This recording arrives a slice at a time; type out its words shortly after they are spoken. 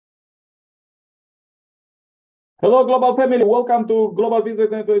Hello, global family. Welcome to Global Business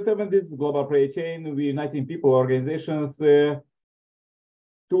 2027. This is Global Prayer Chain. We're uniting people, organizations to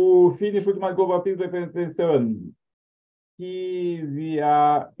finish Ultimate Global Business 2027. Here we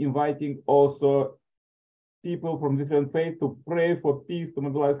are inviting also people from different faiths to pray for peace, to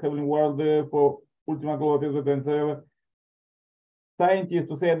mobilize heavenly world for Ultimate Global Business 2027. Scientists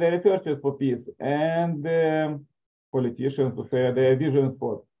to share their researches for peace, and politicians to share their visions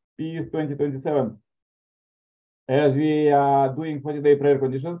for peace 2027. As we are doing 40-day prayer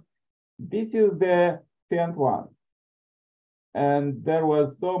conditions, this is the 10th one. And there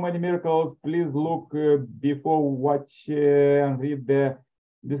was so many miracles. Please look before watch and read the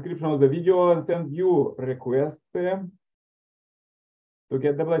description of the video and send you request to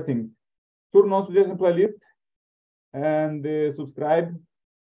get the blessing. Turn on suggestion playlist and subscribe.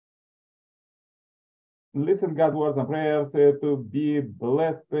 Listen God's words and prayers to be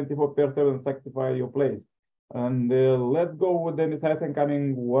blessed 24/7. Sanctify your place. And let's go with the Messiah's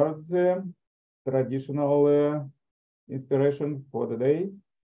incoming words, traditional inspiration for the day.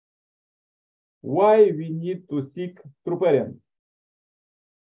 Why we need to seek true parents.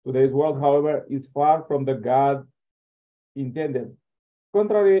 Today's world, however, is far from the God intended.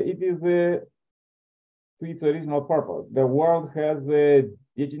 Contrary, it is to its original purpose. The world has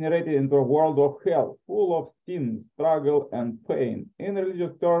degenerated into a world of hell, full of sin, struggle, and pain. In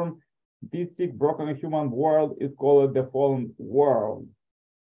religious terms, this sick, broken human world is called the fallen world.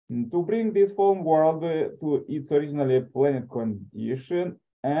 To bring this fallen world to its originally planned condition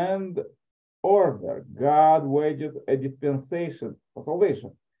and order, God wages a dispensation for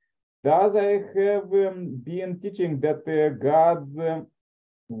salvation. Thus, I have been teaching that God's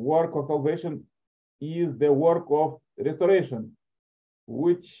work of salvation is the work of restoration,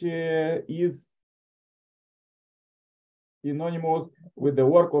 which is synonymous with the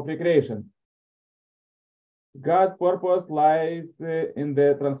work of recreation. God's purpose lies in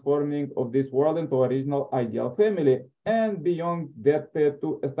the transforming of this world into original ideal family, and beyond that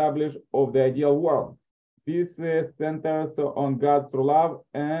to establish of the ideal world. This centers on God's true love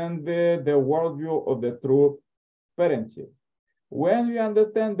and the worldview of the true parentship. When we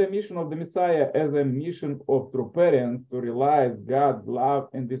understand the mission of the Messiah as a mission of true parents to realize God's love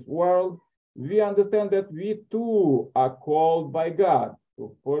in this world, we understand that we too are called by God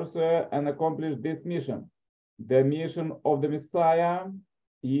to pursue and accomplish this mission. The mission of the Messiah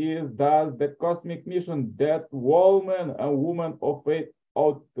is thus the cosmic mission that all men and women of faith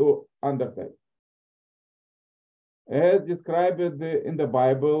ought to undertake. As described in the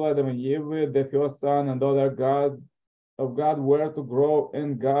Bible, Adam and Eve, the first son and daughter of God, were to grow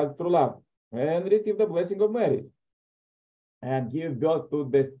in God's true love and receive the blessing of marriage and give birth to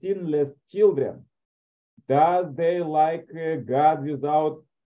the sinless children. Thus, they like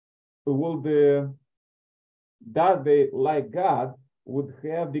God would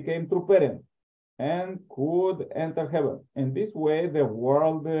have become true parents and could enter heaven. In this way, the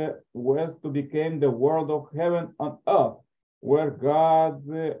world was to become the world of heaven on earth, where God's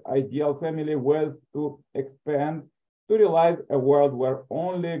ideal family was to expand to realize a world where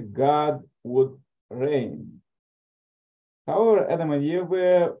only God would reign. However, Adam and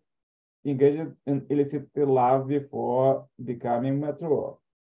Eve engaged in illicit love before becoming mature.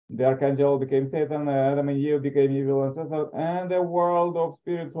 The archangel became Satan, Adam and Eve became evil ancestors, and the world of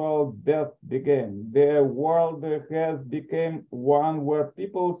spiritual death began. The world has become one where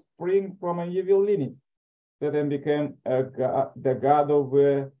people spring from an evil lineage. Satan became the god of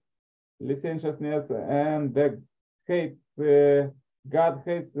licentiousness, and God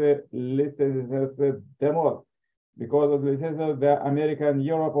hates licentiousness the most. Because of licentiousness, the American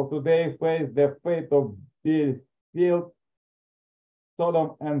Europe of today face the fate of filth,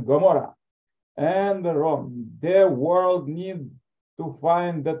 Sodom and Gomorrah, and Rome. The world needs to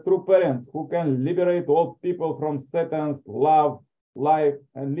find the true parents who can liberate all people from Satan's love, life,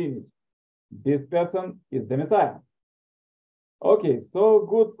 and lineage. This person is the Messiah. Okay, so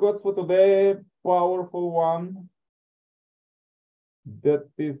good quotes for today. Powerful one that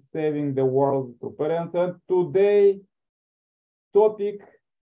is saving the world through parents. And today topic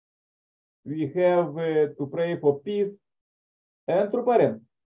we have to pray for peace and true parents.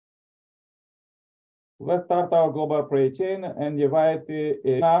 Let's start our global prayer chain and invite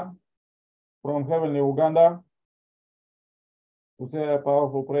Irina from Heavenly Uganda to say a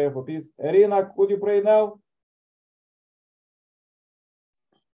powerful prayer for peace. Irina, could you pray now?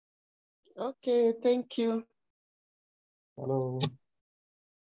 Okay, thank you. Hello.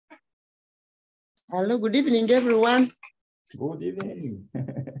 Hello, good evening, everyone. Good evening.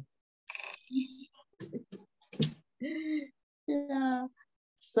 Yeah.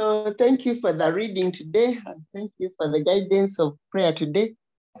 So thank you for the reading today, and thank you for the guidance of prayer today.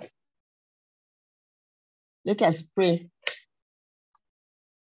 Let us pray.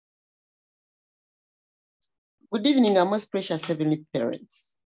 Good evening, our most precious heavenly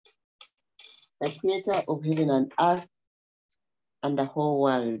parents, the creator of heaven and earth and the whole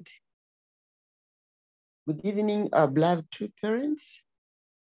world. Good evening, our beloved true parents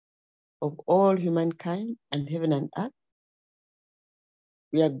of all humankind and heaven and earth.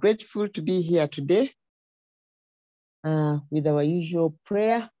 We are grateful to be here today with our usual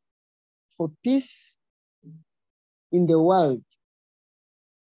prayer for peace in the world.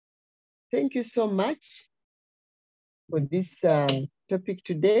 Thank you so much for this topic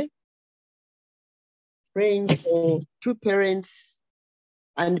today, praying for true parents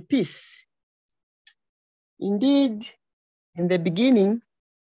and peace. Indeed, in the beginning,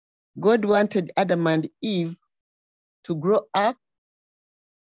 God wanted Adam and Eve to grow up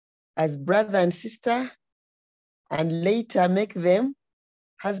as brother and sister, and later make them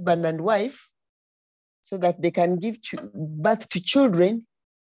husband and wife, so that they can give birth to children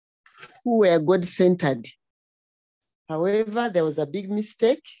who were God-centered. However, there was a big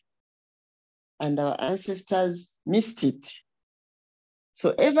mistake, and our ancestors missed it.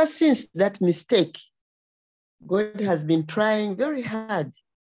 So ever since that mistake, God has been trying very hard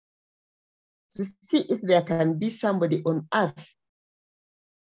to see if there can be somebody on earth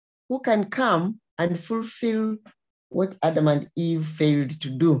who can come and fulfill what Adam and Eve failed to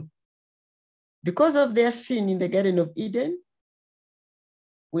do. Because of their sin in the Garden of Eden,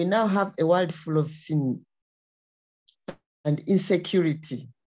 we now have a world full of sin and insecurity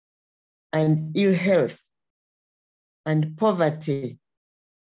and ill health and poverty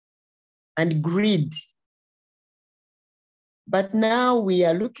and greed. But now we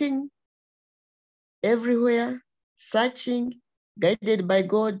are looking everywhere, searching, guided by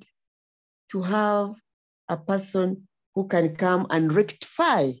God, to have a person who can come and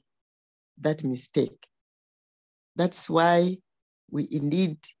rectify that mistake. That's why we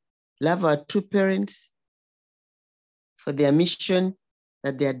indeed love our true parents for their mission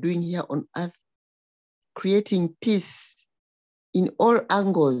that they are doing here on earth, creating peace in all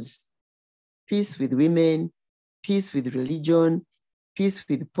angles, peace with women, peace with religion, peace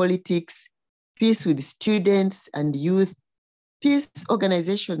with politics, peace with students and youth, peace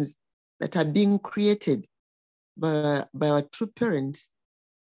organizations that are being created by our true parents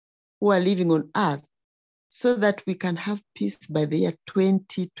who are living on earth, so that we can have peace by the year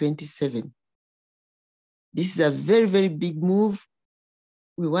 2027. This is a very, very big move.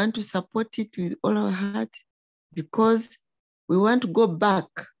 We want to support it with all our heart, because we want to go back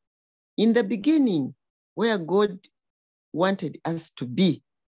in the beginning where God wanted us to be.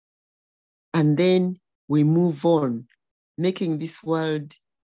 And then we move on, making this world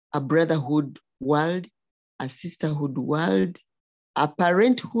a brotherhood world, a sisterhood world, a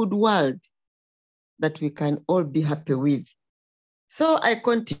parenthood world that we can all be happy with. So I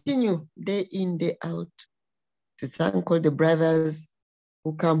continue day in, day out to thank all the brothers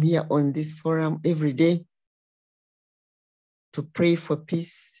who come here on this forum every day to pray for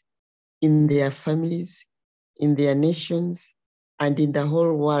peace in their families, in their nations, and in the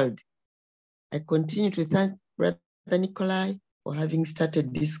whole world. I continue to thank Brother Nikolai for having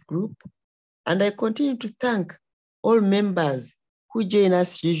started this group. And I continue to thank all members who join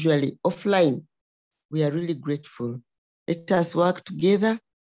us usually offline. We are really grateful. Let us work together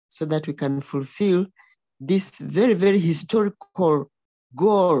so that we can fulfill this very, very historical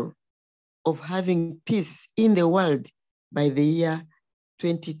goal of having peace in the world by the year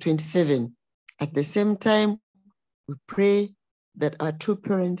 2027. At the same time, we pray that our true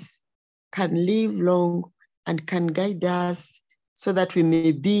parents can live long and can guide us so that we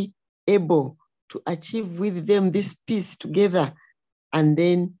may be able to achieve with them this peace together, and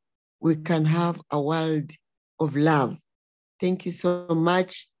then we can have a world of love. Thank you so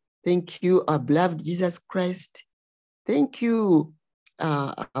much. Thank you, our beloved Jesus Christ. Thank you,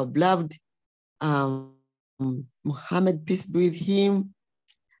 our beloved Muhammad, peace be with him,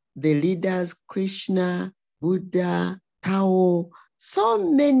 the leaders, Krishna, Buddha, Tao, so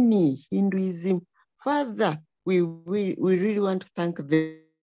many, Hinduism. Father, we really want to thank them,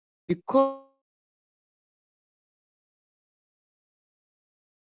 because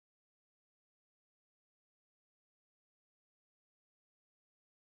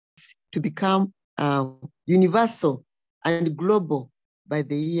to become universal and global by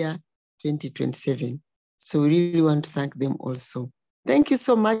the year 2027. So we really want to thank them also. Thank you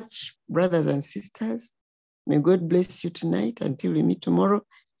so much, brothers and sisters. May God bless you tonight until we meet tomorrow.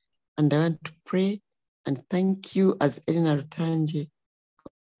 And I want to pray and thank you as Elena Rutanje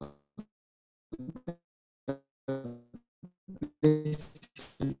हाँ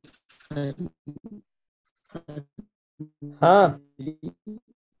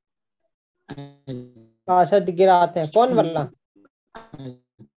पार्षद गिराते हैं कौन वाला?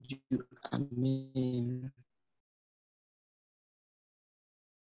 Amen.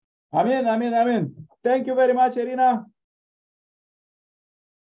 Amen, amen, amen. Thank you very much, Irina.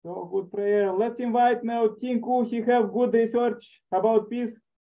 So good prayer. Let's invite now Tinku. He have good research about peace.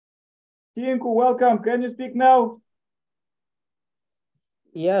 Tinku, welcome. Can you speak now?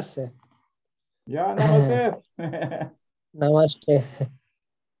 Yes. Yeah, namaste. Namaste.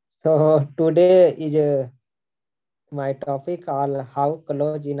 So today is my topic on how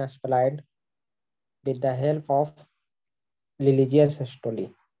close in a slide with the help of religious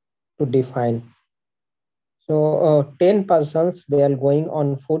story to define. So 10 persons were going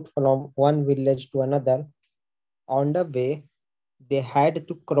on foot from one village to another. On the way, they had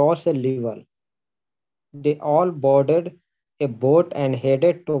to cross a river. They all boarded a boat and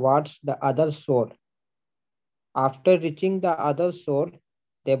headed towards the other shore. After reaching the other shore,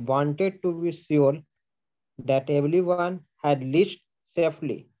 they wanted to be sure that everyone had reached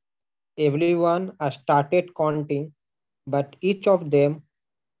safely. Everyone started counting, but each of them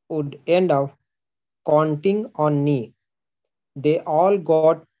would end up counting on knee. They all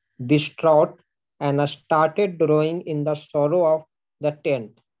got distraught and started drawing in the sorrow of the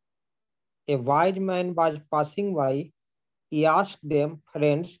tent. A wise man was passing by. He asked them,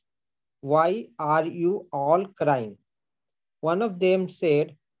 "Friends, why are you all crying?" One of them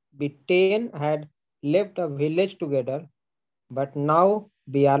said, "We 10 had left a village together, but now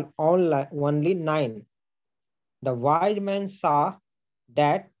we are only 9." The wise man saw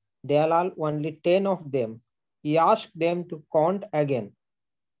that there are only 10 of them. He asked them to count again.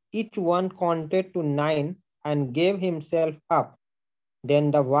 Each one counted to 9 and gave himself up.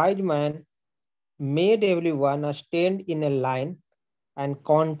 Then the wise man made everyone stand in a line and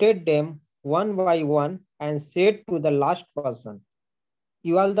counted them one by one and said to the last person,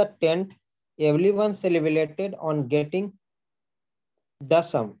 "You are the 10th." Everyone celebrated on getting the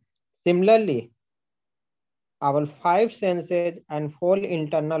sum. Similarly, our five senses and four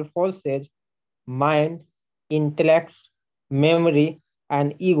internal forces, mind, intellect, memory,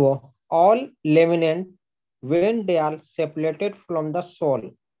 and ego, all leminate when they are separated from the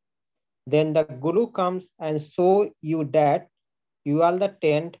soul. Then the Guru comes and show you that you are the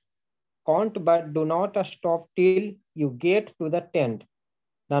 10th. Count but do not stop till you get to the 10th.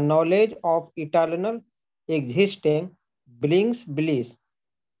 The knowledge of eternal existing brings bliss.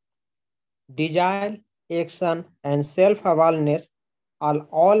 Desire, action, and self-awareness are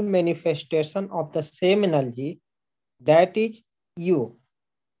all manifestations of the same energy, that is you.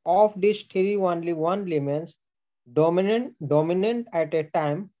 Of these three, only one remains dominant at a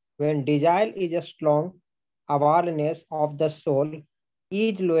time when desire is strong, awareness of the soul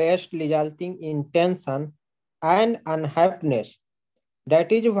is lowest, resulting in tension and unhappiness.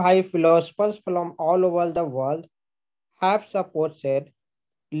 That is why philosophers from all over the world have supported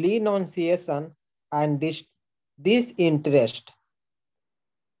renunciation and disinterest.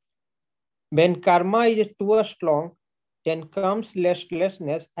 When karma is too strong, then comes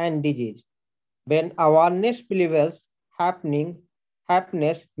restlessness and disease. When awareness prevails,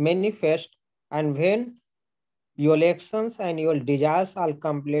 happiness manifests, and when your actions and your desires are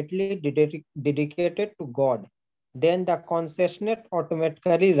completely dedicated to God, then the consciousness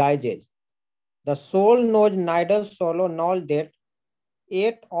automatically rises. The soul knows neither sorrow nor death,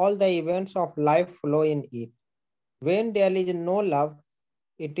 yet all the events of life flow in it. When there is no love,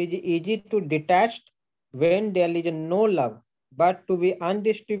 it is easy to detach. When there is no love, but to be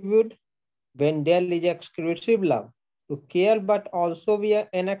undistributed. When there is exclusive love, to care but also be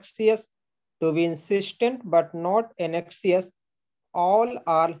anxious, to be insistent but not anxious, all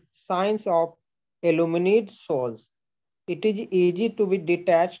are signs of illuminated souls. It is easy to be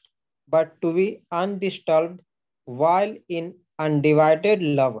detached but to be undisturbed while in undivided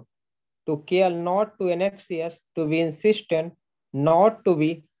love, to care not to anxious, to be insistent, not to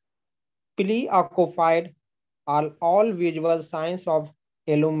be preoccupied, are all visual signs of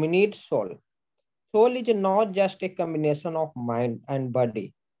illuminated soul. Soul is not just a combination of mind and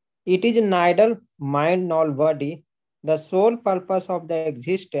body. It is neither mind nor body. The sole purpose of the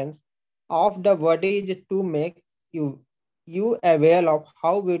existence of the body is to make you aware of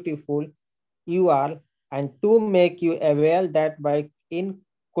how beautiful you are and to make you aware that by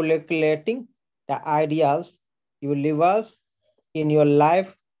inculcating the ideals you live in your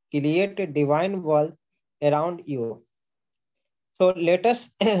life create a divine world around you. So let us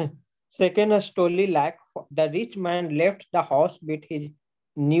second a story like the rich man left the house with his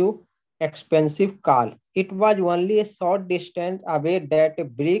new expensive car. It was only a short distance away that a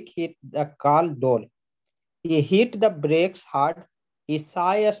brick hit the car door. He hit the brakes hard. He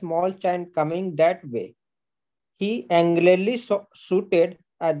saw a small child coming that way. He angrily shouted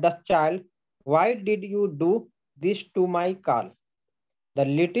at the child, "Why did you do this to my car?" The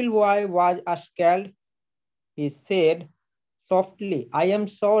little boy was scared. He said softly, "I am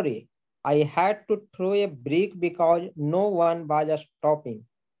sorry. I had to throw a brick because no one was stopping.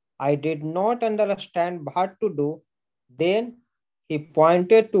 I did not understand what to do." Then he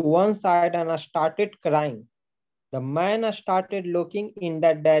pointed to one side and started crying. The man started looking in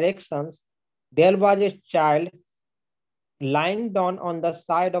that direction. There was a child lying down on the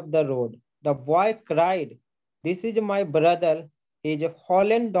side of the road. The boy cried, "This is my brother. He is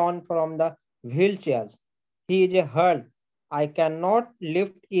fallen down from the wheelchairs. He is hurt. I cannot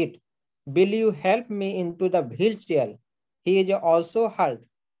lift it. Will you help me into the wheelchair? He is also hurt.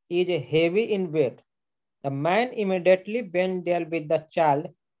 He is heavy in weight." The man immediately went there with the child.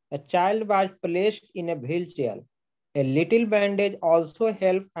 The child was placed in a wheelchair. A little bandage also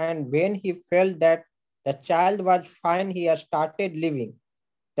helped, and when he felt that the child was fine, he started living.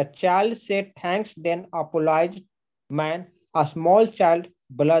 The child said thanks, then apologized. Man, a small child,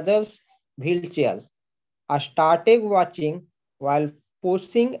 brothers, wheelchairs. I started watching while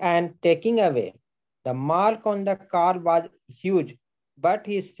pushing and taking away. The mark on the car was huge, but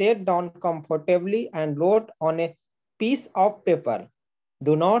he sat down comfortably and wrote on a piece of paper,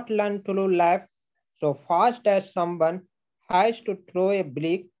 "Do not learn to life so fast as someone has to throw a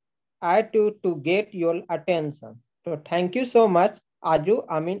brick at you to get your attention." So thank you so much, Aju.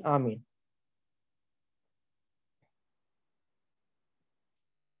 Amin, Amin.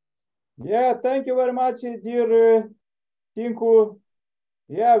 Yeah, thank you very much, dear Tinku.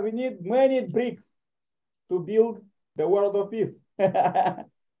 Yeah, we need many bricks to build the world of peace.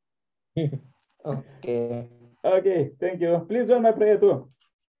 Okay. Okay, thank you. Please join my prayer too.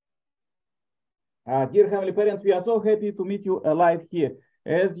 Dear Heavenly Parents, we are so happy to meet you alive here.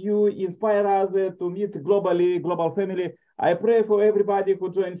 As you inspire us to meet global family, I pray for everybody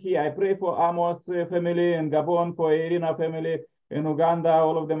who joined here. I pray for Amos family in Gabon, for Irina family in Uganda,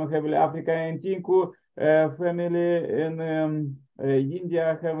 all of them in Heavenly Africa, and Tinku family in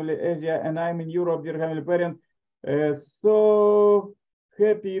India, Heavenly Asia, and I'm in Europe, dear Heavenly Parents. So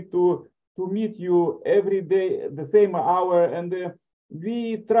happy to meet you every day, the same hour, and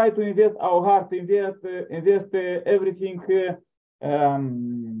we try to invest our heart, invest everything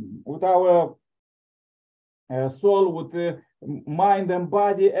with our soul, with mind and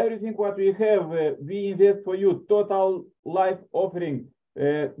body, everything what we have, we invest for you, total life offering,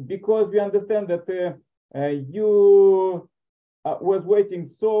 because we understand that you was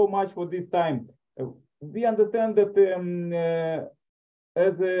waiting so much for this time. We understand that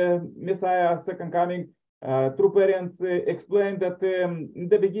as Messiah second coming, true parents explained that in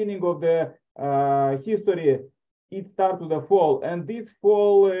the beginning of the history, it started with the fall, and this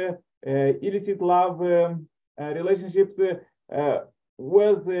fall, illicit love relationships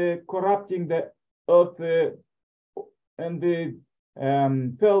was corrupting the earth, and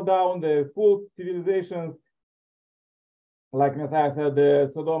fell down the full civilizations, like Messiah said,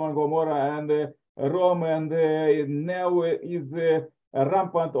 Sodom and Gomorrah and Rome, and now is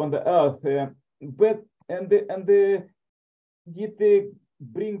rampant on the earth. But it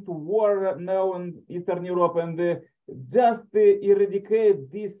bring to war now in Eastern Europe, and just eradicate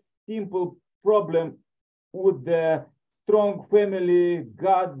this simple problem with the strong family,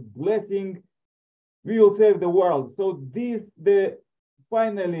 God's blessing, we will save the world. So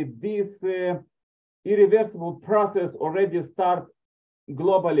finally this irreversible process already start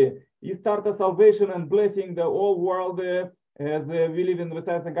globally. It start a salvation and blessing the whole world, as we live in the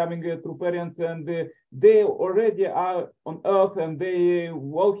Messiah coming through parents, and they already are on earth, and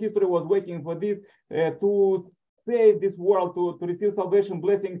all history was waiting for this to save this world, to receive salvation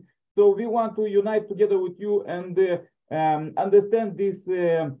blessing. So we want to unite together with you and understand this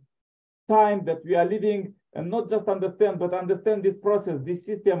time that we are living, and not just understand, but understand this process, this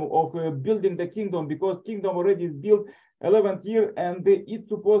system of building the kingdom, because kingdom already is built 11th year, and it's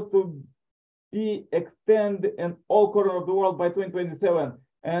supposed to be extended in all corners of the world by 2027.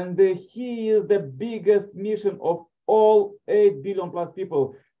 And he is the biggest mission of all 8 billion plus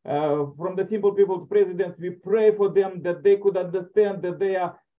people. From the simple people to presidents, we pray for them that they could understand that they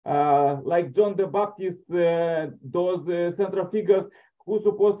are like John the Baptist, those central figures who's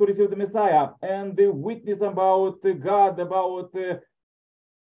supposed to receive the Messiah, and the witness about God, about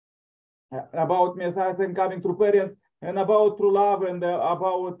Messiah coming through parents, and about true love, and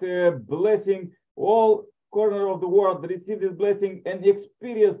about blessing all corner of the world receive this blessing and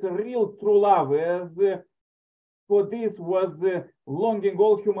experience real true love, as for this was longing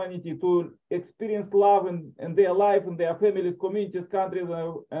all humanity to experience love in their life, in their families, communities, countries,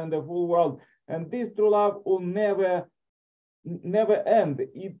 and the whole world. And this true love will never end.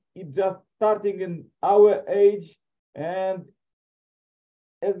 It just starting in our age, and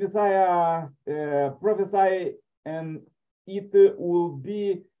as Messiah prophesied, and it will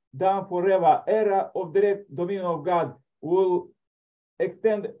be done forever. Era of direct dominion of God will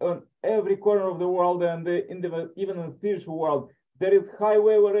extend on every corner of the world, and even in the spiritual world. There is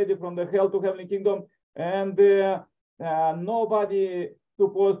highway already from the hell to heavenly kingdom, and nobody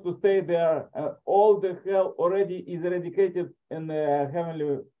supposed to stay there. All the hell already is eradicated in the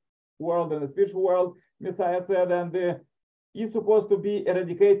heavenly world and the spiritual world, Messiah said, and is supposed to be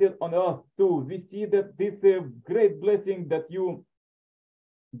eradicated on earth too. We see that this great blessing that you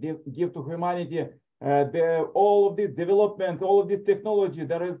give to humanity, all of this development, all of this technology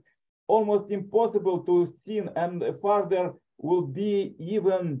that is almost impossible to see, and further will be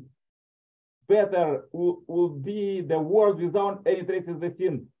even better, will be the world without any traces of the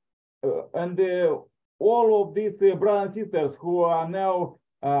sin. And all of these brothers and sisters who are now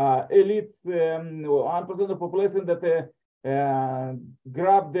elites, 1% of the population that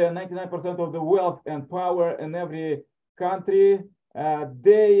grab the 99% of the wealth and power in every country,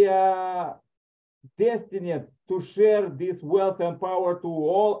 they are destined to share this wealth and power to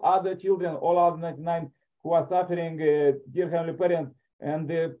all other children, all other 99 who are suffering, dear Heavenly Parent, and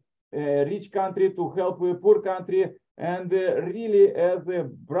the rich country to help a poor country. And really, as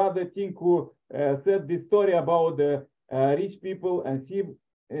Brother Tinku said this story about the rich people and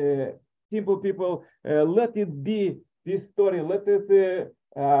simple people, let it be this story. Let it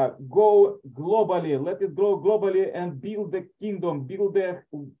go globally. Let it grow globally and build the kingdom, build the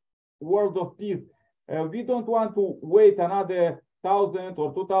world of peace. We don't want to wait another 1,000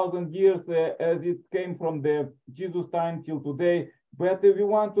 or 2,000 years as it came from the Jesus time till today, but we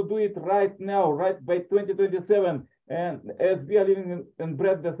want to do it right now, right by 2027. And as we are living and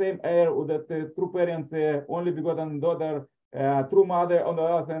breathe the same air that true parents, only begotten daughter, true mother on the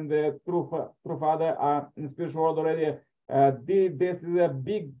earth, and the true father are in spiritual world already. This is a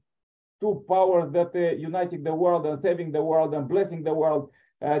big two powers that uniting the world and saving the world and blessing the world.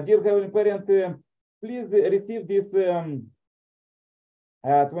 Dear Heavenly Parent, please receive this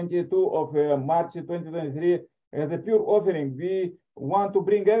 22 of March 2023 as a pure offering. We want to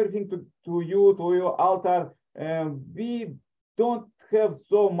bring everything to you, to your altar. We don't have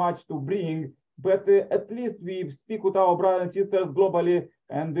so much to bring, but at least we speak with our brothers and sisters globally,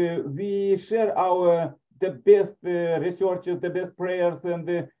 and we share the best researches, the best prayers,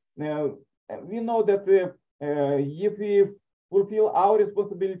 and we know that if we fulfill our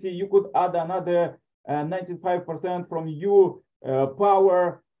responsibility, you could add another 95% from you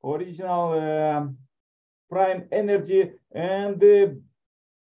power, original prime energy, and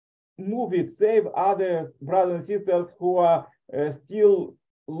move it, save other brothers and sisters who are still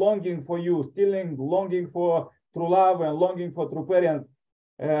longing for you, still longing for true love and longing for true parents.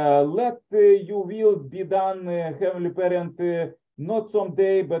 Let your will be done, Heavenly Parent, not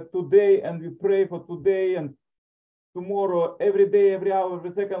someday, but today, and we pray for today and tomorrow, every day, every hour,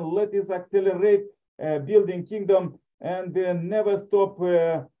 every second. Let us accelerate building kingdom and never stop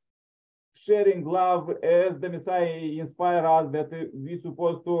sharing love as the Messiah inspire us that we're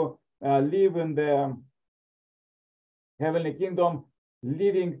supposed to live in the heavenly kingdom,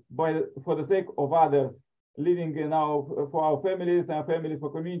 living for the sake of others, living for our families, and families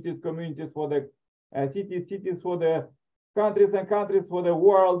for communities, communities for the cities, cities for the countries, and countries for the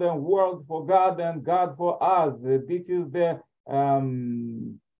world, and world for God, and God for us. This is the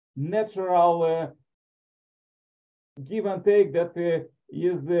natural give and take that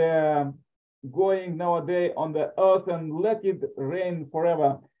is going nowadays on the earth, and let it reign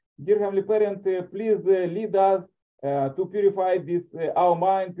forever. Dear Heavenly Parent, please lead us to purify this our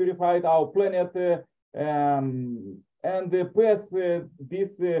mind, purify our planet, and pass this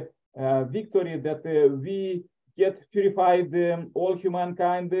victory that we get purified, all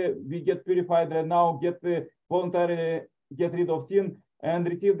humankind, we get purified right now, get voluntarily get rid of sin and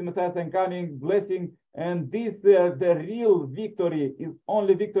receive the Messiah's incoming blessing. And this the real victory is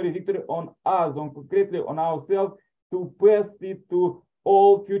only victory on us, concretely on ourselves, to pass it to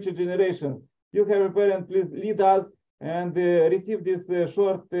all future generations. You, Heavenly Parent, please lead us and receive this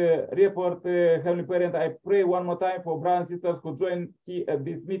short report, Heavenly Parent. I pray one more time for brothers and sisters who join here at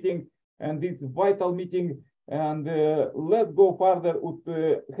this meeting and this vital meeting, and let's go further with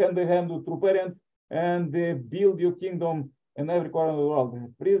hand in hand with true parents and build your kingdom in every corner of the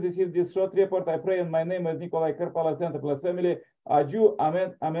world. Please receive this short report. I pray in my name as Nikolai Karpala Center Plus family. Adieu.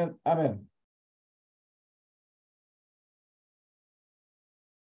 Amen. Amen. Amen.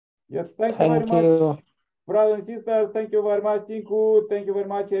 Yes, thank you very much, brothers and sisters. Thank you very much, Tinku. Thank you very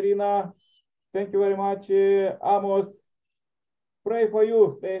much, Irina. Thank you very much, Amos. Pray for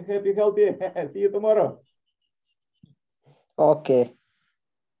you. Stay happy, healthy. See you tomorrow. Okay.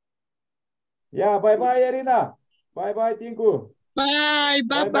 Yeah, bye-bye, Irina. Bye-bye, Tinku. Bye.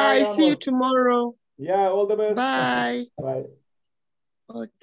 Bye-bye, Bye-bye. See you Amos. tomorrow. Yeah, all the best. Bye. Bye. Okay.